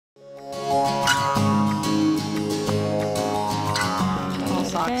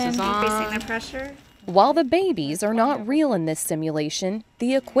Boxes on. Increasing the pressure. While the babies are not real in this simulation,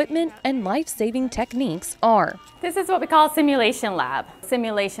 the equipment and life-saving techniques are. This is what we call a simulation lab.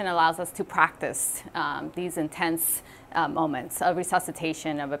 Simulation allows us to practice these intense moments of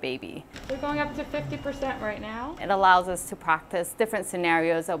resuscitation of a baby. We're going up to 50% right now. It allows us to practice different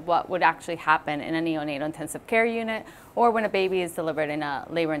scenarios of what would actually happen in a neonatal intensive care unit or when a baby is delivered in a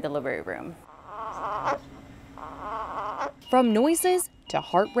labor and delivery room. From noises to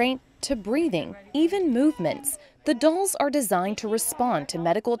heart rate to breathing, even movements, the dolls are designed to respond to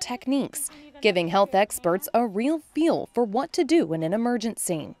medical techniques, giving health experts a real feel for what to do in an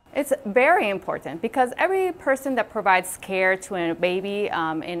emergency. It's very important because every person that provides care to a baby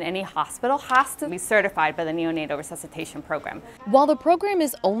in any hospital has to be certified by the neonatal resuscitation program. While the program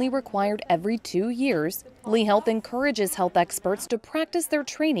is only required every 2 years, Lee Health encourages health experts to practice their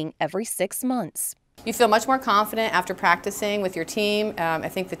training every 6 months. You feel much more confident after practicing with your team. I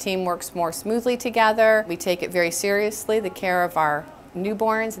think the team works more smoothly together. We take it very seriously, the care of our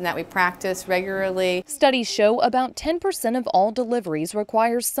newborns, and that we practice regularly. Studies show about 10% of all deliveries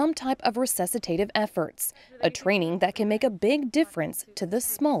require some type of resuscitative efforts, a training that can make a big difference to the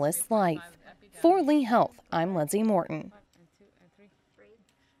smallest life. For Lee Health, I'm Lindsay Morton. Can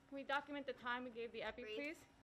we document the time we gave the epi, please?